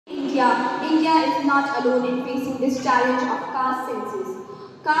India is not alone in facing this challenge of caste census.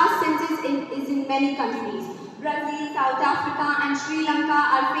 Caste census is in many countries. Brazil, South Africa and Sri Lanka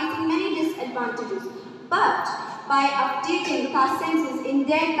are facing many disadvantages. But by updating caste census in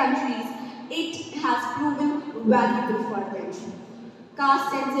their countries, it has proven valuable for them.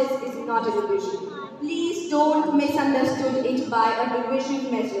 Caste census is not a division. Please don't misunderstand it by a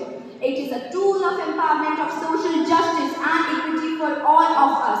division measure. It is a tool of empowerment of social justice and equity for all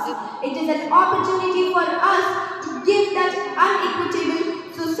of us. It is an opportunity for us to give that unequitable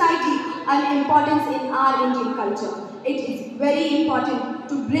society an importance in our Indian culture. It is very important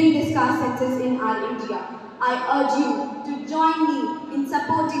to bring this caste census in our India. I urge you to join me in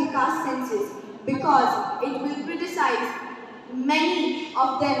supporting caste census because it will criticize many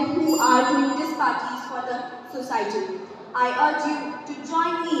of them who are doing disparities for the society. I urge you to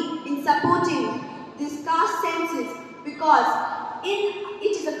join me in supporting this caste census because it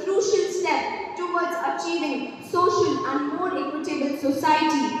is a crucial step towards achieving social and more equitable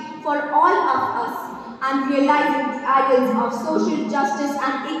society for all of us and realizing the ideals of social justice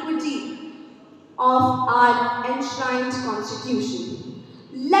and equity of our enshrined constitution.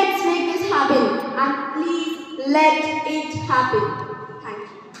 Let's make this happen and please let it happen.